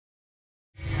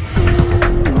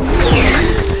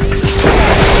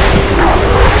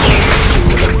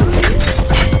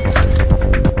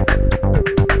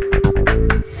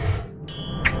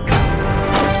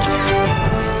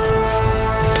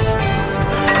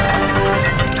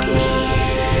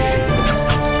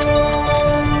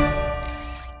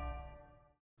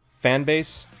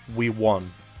Fanbase, we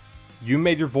won. You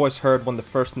made your voice heard when the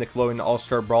first Nickelodeon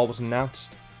All-Star Brawl was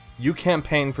announced. You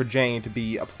campaigned for Jenny to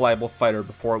be a playable fighter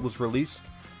before it was released,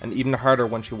 and even harder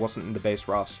when she wasn't in the base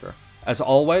roster. As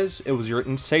always, it was your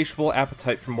insatiable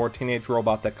appetite for more Teenage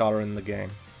Robot that got her in the game.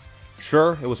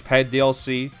 Sure, it was paid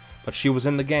DLC, but she was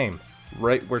in the game,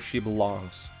 right where she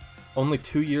belongs. Only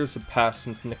 2 years have passed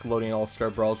since Nickelodeon All-Star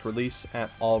Brawl's release, and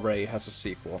it already has a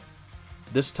sequel.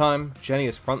 This time, Jenny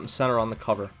is front and center on the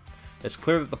cover. It's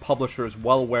clear that the publisher is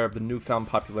well aware of the newfound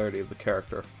popularity of the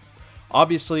character.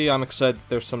 Obviously, I'm excited that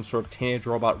there's some sort of Teenage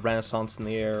Robot renaissance in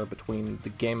the air between the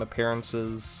game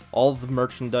appearances, all of the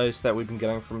merchandise that we've been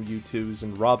getting from U2s,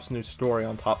 and Rob's new story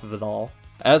on top of it all.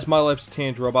 As My Life's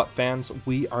Teenage Robot fans,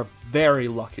 we are very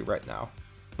lucky right now.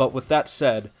 But with that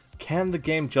said, can the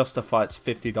game justify its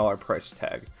 $50 price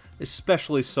tag,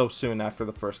 especially so soon after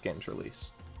the first game's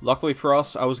release? Luckily for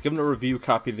us, I was given a review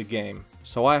copy of the game,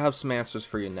 so I have some answers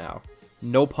for you now.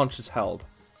 No punches held.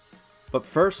 But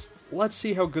first, let's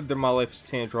see how good their My Life's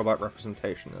Teenage Robot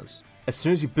representation is. As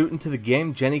soon as you boot into the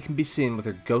game, Jenny can be seen with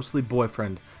her ghostly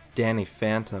boyfriend, Danny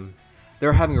Phantom.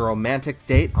 They're having a romantic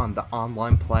date on the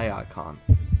online play icon.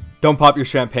 Don't pop your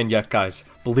champagne yet, guys.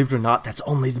 Believe it or not, that's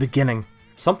only the beginning.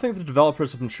 Something the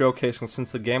developers have been showcasing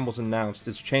since the game was announced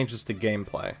is changes to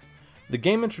gameplay. The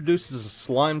game introduces a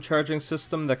slime charging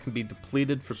system that can be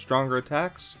depleted for stronger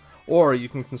attacks, or you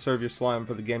can conserve your slime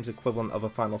for the game's equivalent of a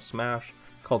final smash,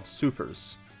 called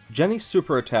supers. Jenny's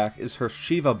super attack is her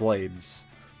Shiva Blades,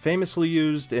 famously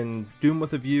used in Doom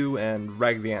with a View and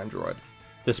Rag the Android.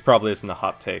 This probably isn't a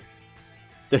hot take.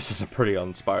 This is a pretty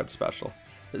uninspired special.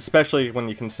 Especially when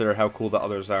you consider how cool the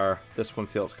others are, this one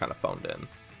feels kind of phoned in.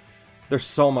 There's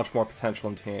so much more potential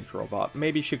in Teenage Robot.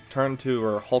 Maybe she could turn to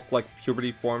her Hulk-like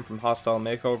puberty form from Hostile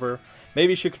Makeover.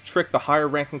 Maybe she could trick the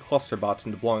higher-ranking cluster bots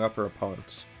into blowing up her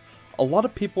opponents. A lot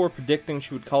of people were predicting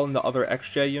she would call in the other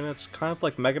XJ units, kind of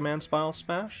like Mega Man's Final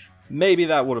Smash. Maybe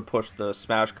that would have pushed the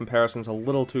Smash comparisons a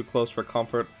little too close for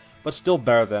comfort, but still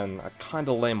better than a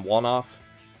kinda lame one-off.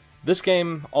 This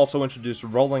game also introduced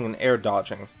rolling and air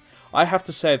dodging. I have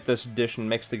to say that this addition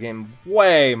makes the game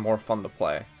way more fun to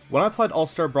play. When I played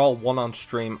All-Star Brawl 1 on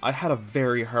stream, I had a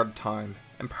very hard time,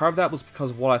 and part of that was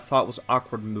because of what I thought was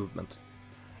awkward movement.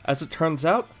 As it turns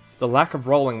out, the lack of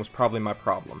rolling was probably my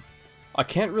problem. I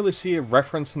can't really see a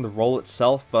reference in the roll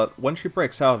itself, but when she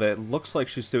breaks out of it, it looks like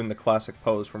she's doing the classic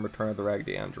pose from Return of the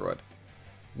Raggedy Android.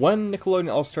 When Nickelodeon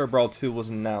All-Star Brawl 2 was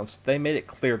announced, they made it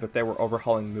clear that they were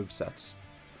overhauling movesets.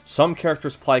 Some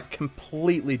characters play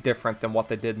completely different than what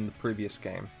they did in the previous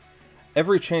game.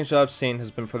 Every change that I've seen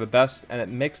has been for the best, and it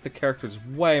makes the characters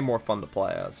way more fun to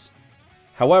play as.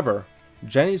 However,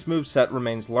 Jenny's moveset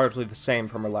remains largely the same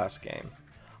from her last game.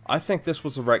 I think this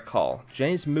was the right call.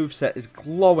 Jenny's moveset is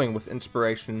glowing with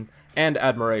inspiration and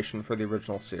admiration for the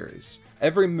original series.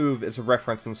 Every move is a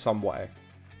reference in some way.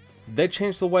 They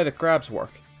changed the way that grabs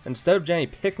work. Instead of Jenny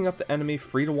picking up the enemy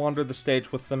free to wander the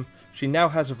stage with them, she now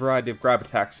has a variety of grab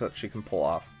attacks that she can pull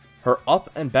off. Her up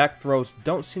and back throws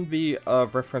don't seem to be a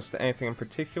reference to anything in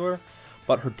particular,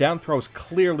 but her down throw is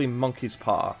clearly Monkey's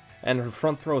Paw, and her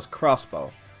front throw is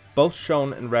Crossbow, both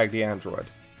shown in Raggedy Android.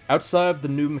 Outside of the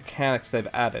new mechanics they've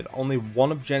added, only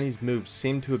one of Jenny's moves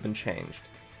seem to have been changed.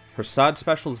 Her side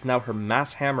special is now her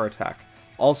Mass Hammer attack,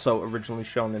 also originally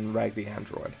shown in Raggedy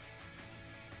Android.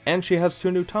 And she has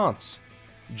 2 new taunts.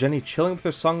 Jenny chilling with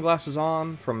her sunglasses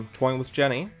on from Toying with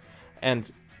Jenny,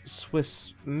 and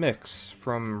Swiss Mix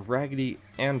from Raggedy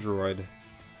Android.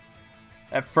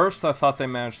 At first I thought they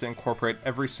managed to incorporate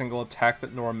every single attack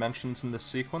that Nora mentions in this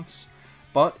sequence,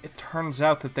 but it turns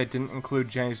out that they didn't include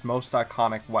Jenny's most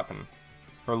iconic weapon,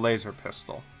 her laser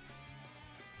pistol.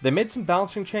 They made some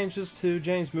balancing changes to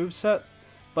Jenny's moveset,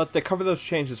 but they cover those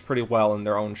changes pretty well in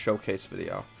their own showcase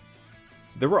video.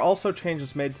 There were also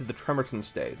changes made to the Tremerton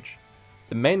stage.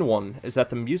 The main one is that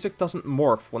the music doesn't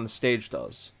morph when the stage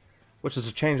does, which is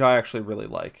a change I actually really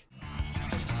like.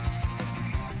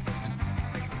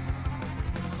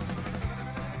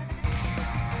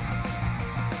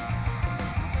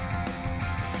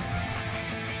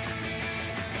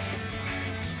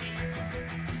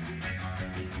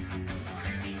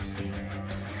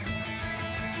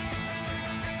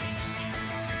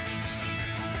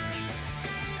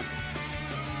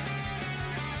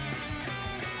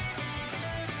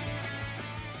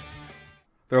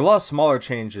 There are a lot of smaller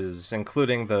changes,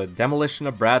 including the demolition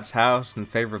of Brad's house in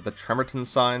favor of the Tremerton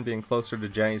sign being closer to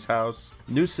Jenny's house,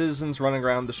 new citizens running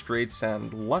around the streets,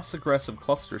 and less aggressive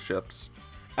cluster ships.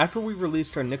 After we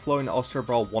released our Nickelodeon All-Star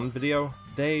Brawl 1 video,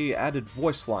 they added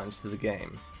voice lines to the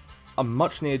game. A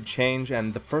much needed change,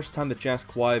 and the first time that Janice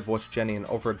Kawai voiced Jenny in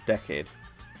over a decade.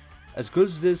 As good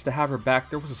as it is to have her back,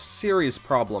 there was a serious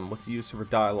problem with the use of her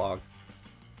dialogue.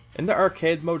 In the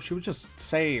arcade mode, she would just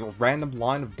say a random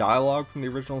line of dialogue from the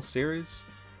original series.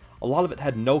 A lot of it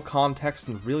had no context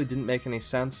and really didn't make any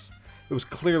sense. It was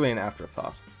clearly an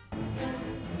afterthought.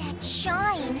 That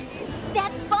shine!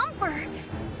 That bumper!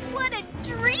 What a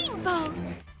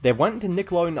dreamboat! They went into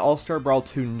Nickelodeon All-Star Brawl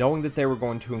 2 knowing that they were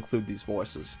going to include these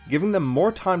voices, giving them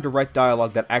more time to write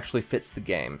dialogue that actually fits the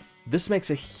game. This makes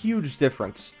a huge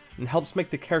difference, and helps make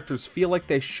the characters feel like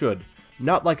they should,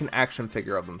 not like an action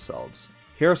figure of themselves.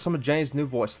 Here are some of Jenny's new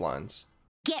voice lines.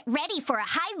 Get ready for a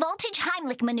high-voltage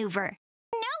Heimlich maneuver.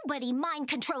 Nobody mind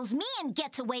controls me and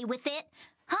gets away with it.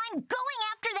 I'm going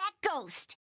after that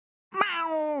ghost.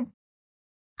 Meow.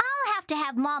 I'll have to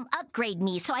have Mom upgrade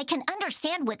me so I can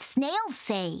understand what snails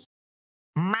say.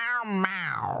 Meow,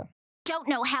 meow. Don't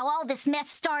know how all this mess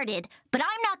started, but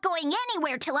I'm not going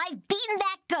anywhere till I've beaten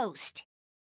that ghost.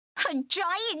 A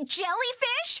giant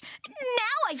jellyfish?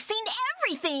 Now I've seen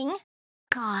everything.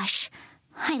 Gosh,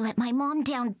 I let my mom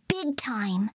down big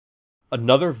time.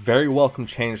 Another very welcome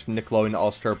change to Nickelodeon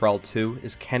All-Star Brawl 2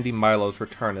 is Candy Milo's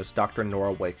return as Dr.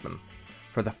 Nora Wakeman.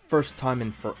 For the first time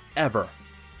in forever,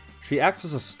 she acts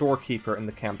as a storekeeper in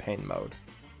the campaign mode.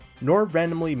 Nora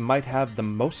randomly might have the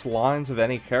most lines of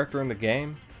any character in the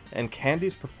game, and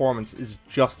Candy's performance is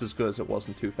just as good as it was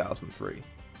in 2003.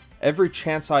 Every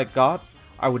chance I got,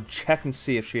 I would check and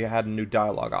see if she had a new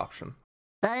dialogue option.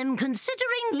 I'm considering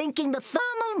linking the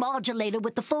thermal modulator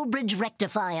with the full bridge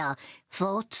rectifier.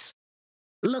 Thoughts?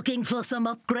 Looking for some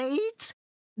upgrades?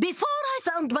 Before I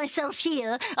found myself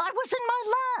here, I was in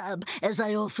my lab, as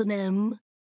I often am.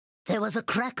 There was a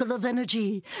crackle of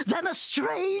energy, then a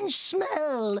strange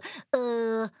smell.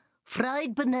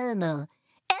 Fried banana.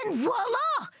 And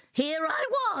voila! Here I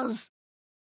was!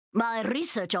 My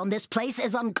research on this place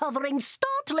is uncovering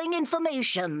startling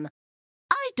information.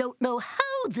 I don't know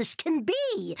how this can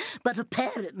be, but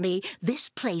apparently this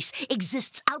place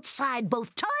exists outside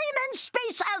both time and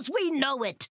space as we know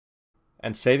it.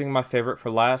 And saving my favorite for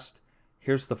last,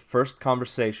 here's the first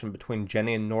conversation between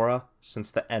Jenny and Nora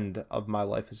since the end of my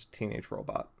life as a teenage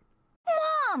robot.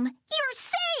 Mom,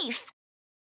 you're safe!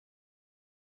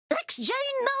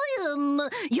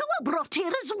 XJ9, you were brought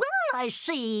here as well, I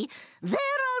see. There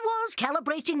I was,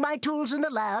 calibrating my tools in the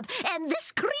lab, and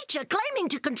this creature claiming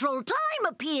to control time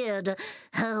appeared.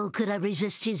 How could I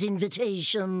resist his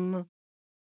invitation?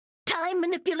 Time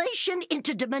manipulation,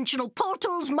 interdimensional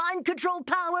portals, mind control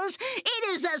powers. It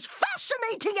is as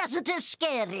fascinating as it is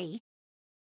scary.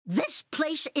 This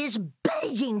place is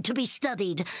begging to be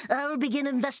studied. I'll begin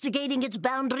investigating its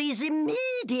boundaries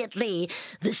immediately.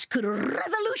 This could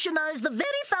revolutionize the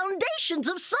very foundations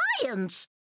of science.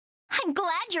 I'm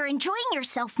glad you're enjoying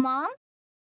yourself, Mom.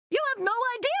 You have no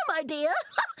idea, my dear.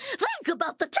 Think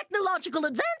about the technological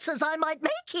advances I might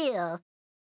make here.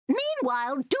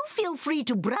 Meanwhile, do feel free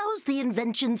to browse the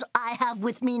inventions I have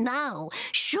with me now.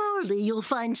 Surely you'll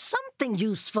find something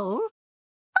useful.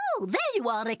 Oh, there you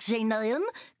are, XJ9.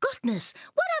 Goodness,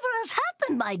 whatever has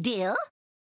happened, my dear?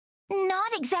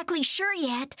 Not exactly sure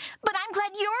yet, but I'm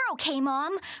glad you're okay,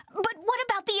 Mom. But what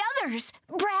about the others?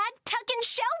 Brad, Tuck, and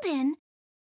Sheldon?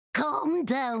 Calm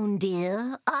down,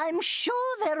 dear. I'm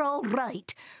sure they're all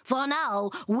right. For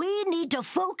now, we need to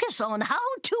focus on how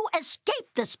to escape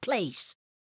this place.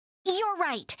 You're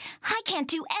right. I can't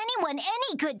do anyone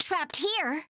any good trapped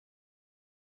here.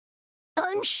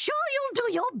 I'm sure you'll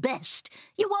do your best.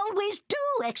 You always do,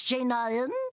 XJ9.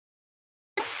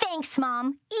 Thanks,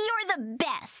 Mom. You're the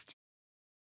best.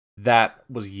 That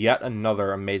was yet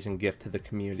another amazing gift to the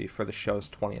community for the show's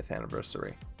 20th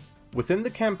anniversary. Within the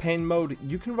campaign mode,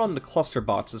 you can run the cluster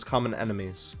bots as common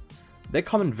enemies. They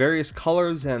come in various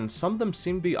colors, and some of them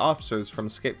seem to be officers from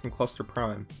Escape from Cluster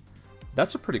Prime.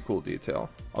 That's a pretty cool detail.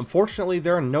 Unfortunately,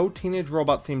 there are no Teenage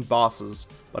Robot themed bosses,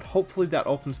 but hopefully that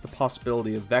opens the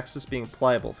possibility of Vexus being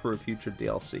playable through a future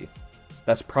DLC.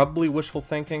 That's probably wishful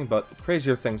thinking, but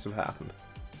crazier things have happened.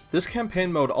 This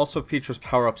campaign mode also features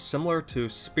power-ups similar to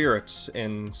Spirits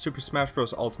in Super Smash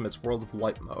Bros. Ultimate's World of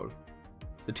Light mode.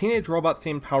 The Teenage Robot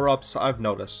themed power-ups I've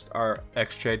noticed are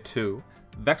XJ2,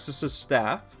 Vexus'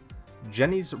 staff,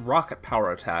 Jenny's rocket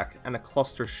power attack, and a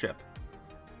cluster ship.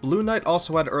 Blue Knight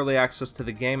also had early access to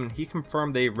the game, and he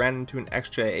confirmed they ran into an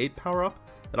XJ8 power-up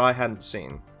that I hadn't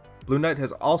seen. Blue Knight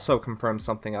has also confirmed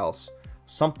something else,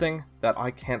 something that I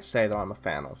can't say that I'm a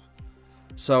fan of.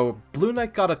 So, Blue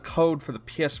Knight got a code for the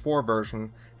PS4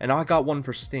 version, and I got one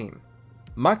for Steam.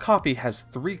 My copy has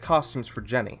 3 costumes for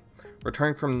Jenny,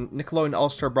 returning from Nickelodeon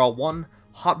All-Star Brawl 1,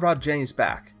 Hot Rod Jenny's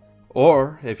back.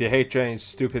 Or, if you hate Jenny's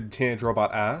stupid teenage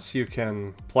robot ass, you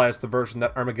can play as the version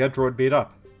that Armageddroid beat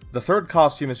up. The third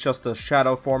costume is just a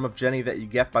shadow form of Jenny that you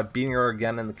get by beating her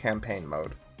again in the campaign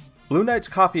mode. Blue Knight's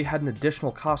copy had an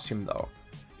additional costume though.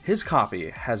 His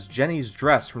copy has Jenny's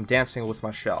dress from Dancing with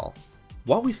Michelle.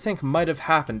 What we think might have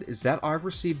happened is that I've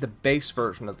received the base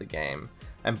version of the game,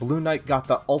 and Blue Knight got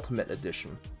the Ultimate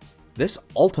Edition. This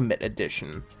Ultimate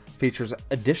Edition features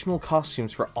additional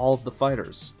costumes for all of the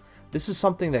fighters. This is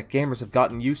something that gamers have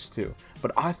gotten used to,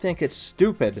 but I think it's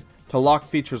stupid to lock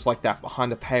features like that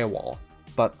behind a paywall.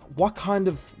 But what kind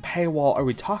of paywall are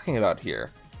we talking about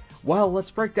here? Well,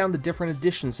 let's break down the different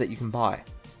editions that you can buy.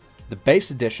 The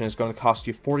base edition is going to cost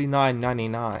you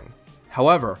 $49.99.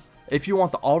 However, if you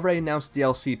want the already announced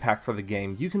DLC pack for the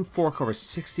game, you can fork over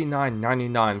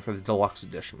 $69.99 for the deluxe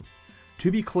edition.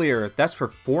 To be clear, that's for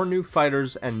 4 new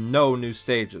fighters and no new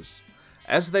stages.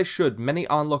 As they should, many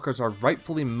onlookers are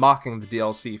rightfully mocking the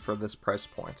DLC for this price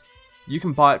point. You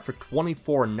can buy it for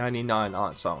 $24.99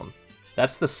 on its own.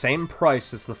 That's the same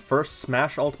price as the first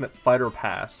Smash Ultimate Fighter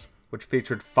Pass, which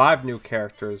featured 5 new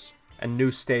characters and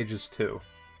new stages too.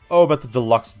 Oh, but the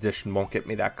deluxe edition won't get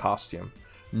me that costume.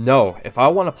 No, if I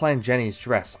want to play in Jenny's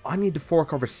dress, I need to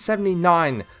fork over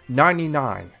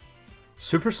 $79.99.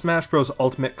 Super Smash Bros.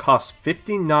 Ultimate costs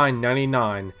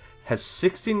 $59.99, has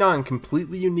 69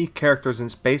 completely unique characters in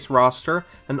its base roster,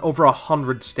 and over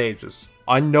 100 stages.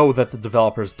 I know that the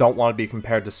developers don't want to be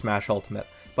compared to Smash Ultimate,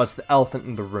 but it's the elephant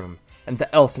in the room, and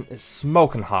the elephant is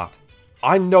smoking hot.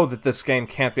 I know that this game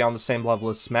can't be on the same level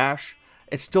as Smash.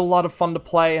 It's still a lot of fun to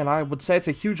play, and I would say it's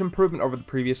a huge improvement over the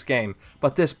previous game,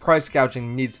 but this price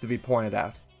gouging needs to be pointed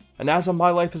out. And as a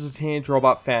My Life as a Teenage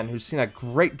Robot fan who's seen a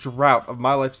great drought of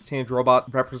My Life as a Teenage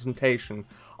Robot representation,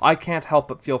 I can't help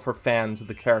but feel for fans of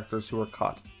the characters who were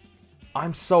cut.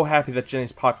 I'm so happy that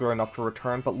Jenny's popular enough to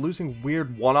return, but losing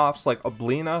weird one-offs like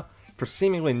Oblina for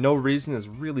seemingly no reason is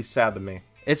really sad to me.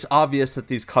 It's obvious that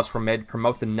these cuts were made to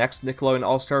promote the next Nickelodeon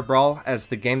All-Star Brawl as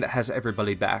the game that has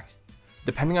everybody back.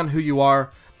 Depending on who you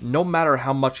are, no matter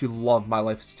how much you love My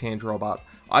Life as a Teenage Robot,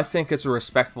 I think it's a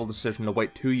respectable decision to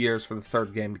wait 2 years for the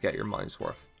third game to get your money's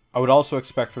worth. I would also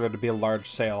expect for there to be a large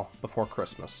sale before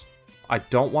Christmas. I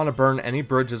don't want to burn any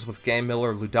bridges with Game Mill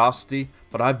or Ludosity,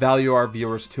 but I value our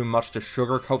viewers too much to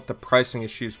sugarcoat the pricing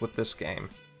issues with this game.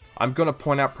 I'm going to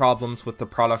point out problems with the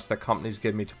products that companies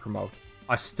give me to promote.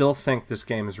 I still think this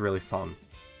game is really fun.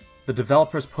 The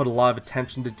developers put a lot of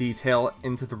attention to detail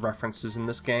into the references in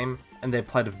this game, and they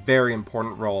played a very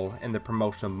important role in the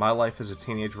promotion of My Life as a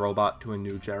Teenage Robot to a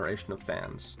new generation of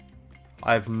fans.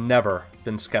 I have never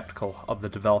been skeptical of the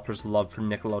developers' love for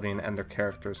Nickelodeon and their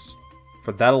characters.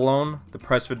 For that alone, the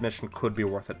price of admission could be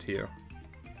worth it to you.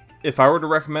 If I were to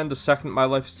recommend a second My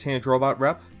Life as a Teenage Robot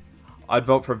rep, I'd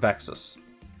vote for Vexus.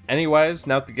 Anyways,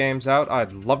 now that the game's out,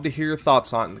 I'd love to hear your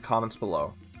thoughts on it in the comments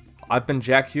below. I've been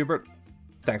Jack Hubert.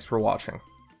 Thanks for watching.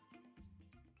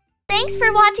 Thanks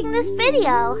for watching this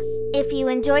video. If you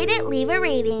enjoyed it, leave a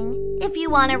rating. If you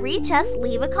want to reach us,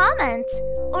 leave a comment.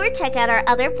 Or check out our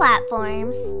other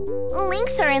platforms.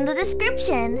 Links are in the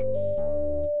description.